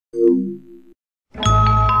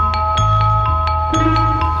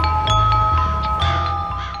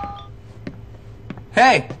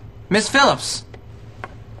Hey, Miss Phillips.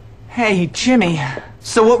 Hey, Jimmy.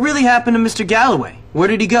 So what really happened to Mr. Galloway? Where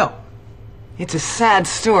did he go? It's a sad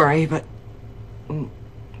story, but...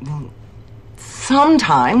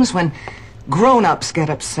 sometimes when grown-ups get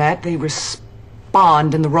upset, they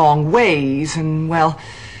respond in the wrong ways, and, well...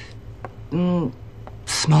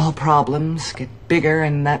 small problems get bigger,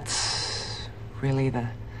 and that's really the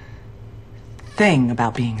thing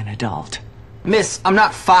about being an adult. Miss, I'm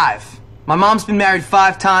not 5. My mom's been married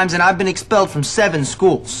 5 times, and I've been expelled from 7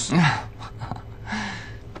 schools.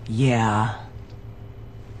 Yeah.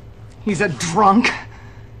 He's a drunk.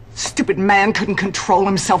 Stupid man couldn't control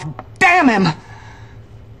himself. Damn him!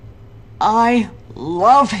 I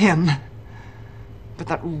love him. But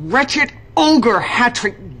that wretched ogre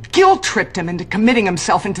Hattrick guilt-tripped him into committing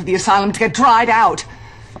himself into the asylum to get dried out.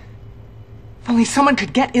 If only someone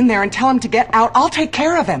could get in there and tell him to get out, I'll take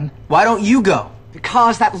care of him. Why don't you go?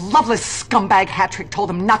 Because that loveless scumbag Hattrick told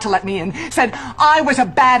him not to let me in. Said I was a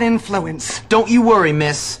bad influence. Don't you worry,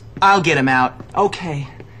 miss. I'll get him out. Okay.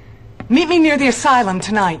 Meet me near the asylum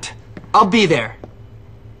tonight. I'll be there.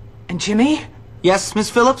 And Jimmy? Yes, Miss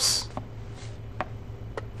Phillips?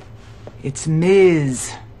 It's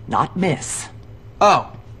Ms., not Miss.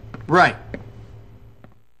 Oh, right.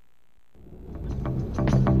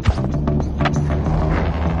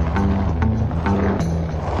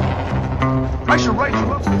 I should write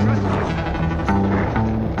you up.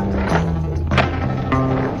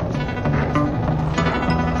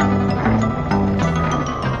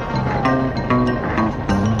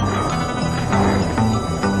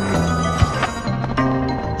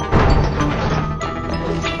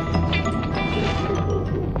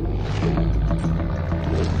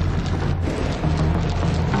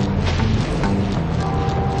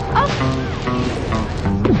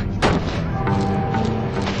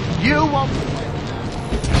 You won't.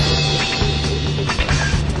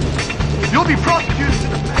 You'll be prosecuted to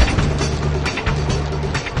the face.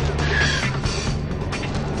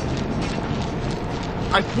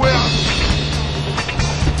 I swear.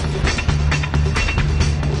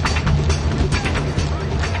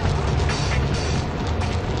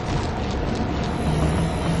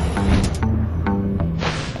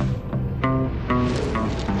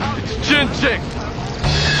 It's Chin Chick.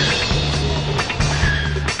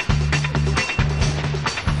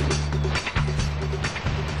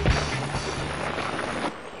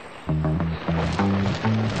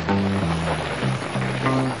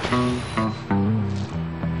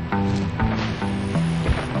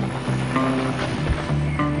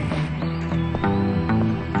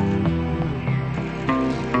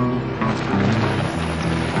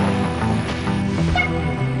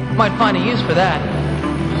 Might find a use for that.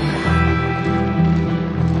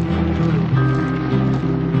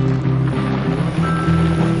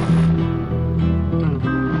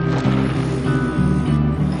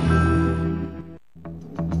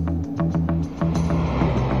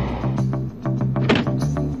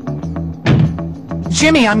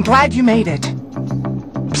 Jimmy, I'm glad you made it.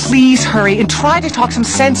 Please hurry and try to talk some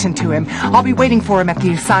sense into him. I'll be waiting for him at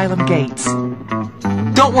the asylum gates.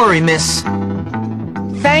 Don't worry, miss.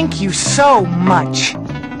 Thank you so much.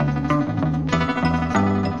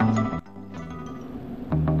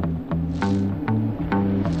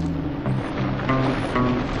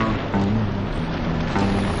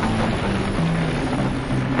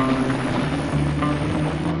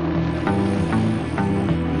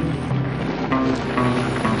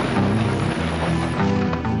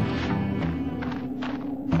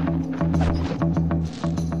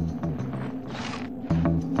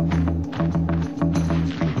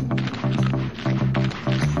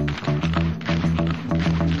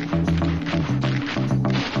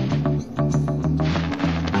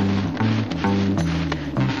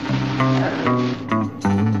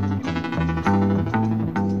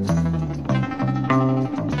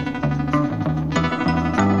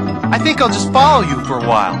 I think I'll just follow you for a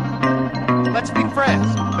while. Let's be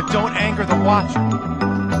friends, but don't anger the watcher.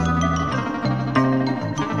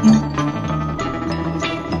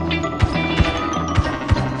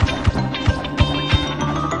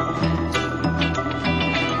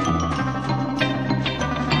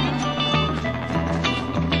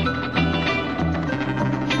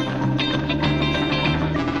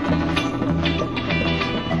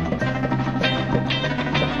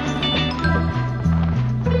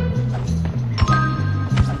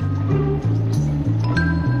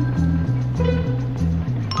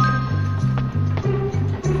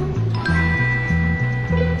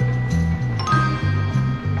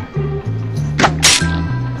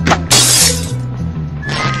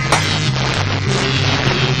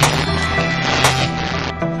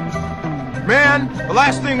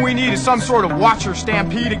 Last thing we need is some sort of watcher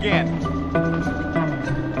stampede again.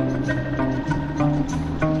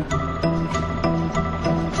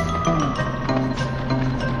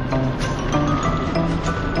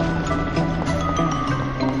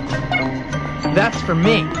 That's for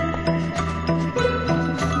me.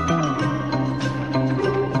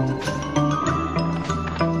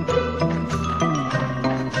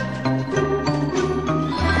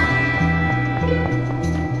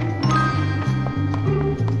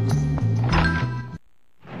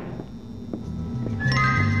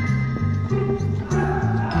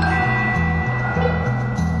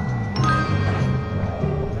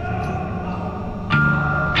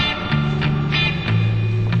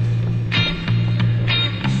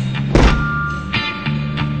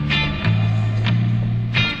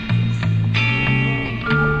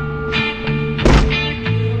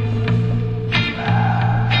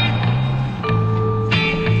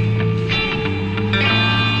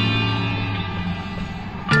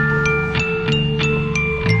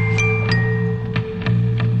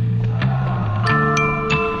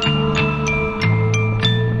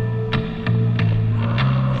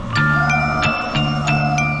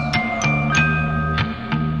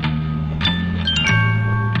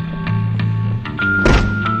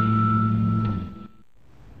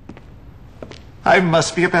 I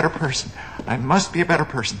must be a better person. I must be a better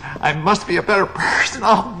person. I must be a better person.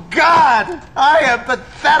 Oh, God! I am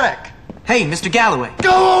pathetic! Hey, Mr. Galloway. Go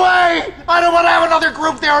away! I don't want to have another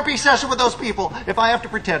group therapy session with those people. If I have to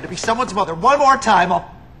pretend to be someone's mother one more time,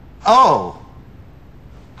 I'll... Oh.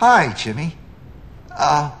 Hi, Jimmy.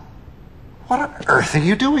 What on earth are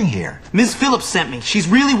you doing here? Ms. Phillips sent me. She's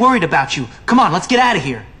really worried about you. Come on, let's get out of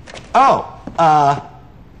here. Oh,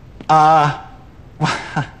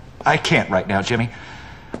 I can't right now, Jimmy.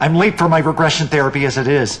 I'm late for my regression therapy as it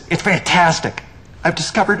is. It's fantastic. I've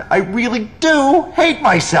discovered I really do hate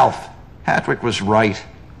myself. Hattrick was right.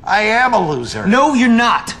 I am a loser. No, you're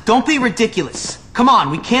not. Don't be ridiculous. Come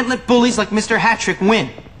on, we can't let bullies like Mr. Hattrick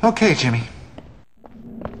win. Okay, Jimmy.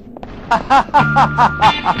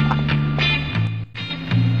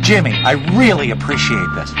 Jimmy, I really appreciate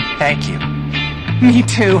this. Thank you. Me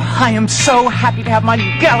too. I am so happy to have my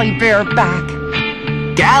galley bear back.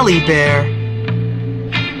 Galley bear?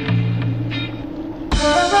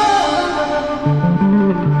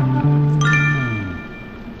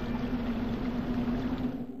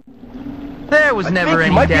 There was never You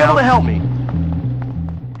any might be able doubt. to help me.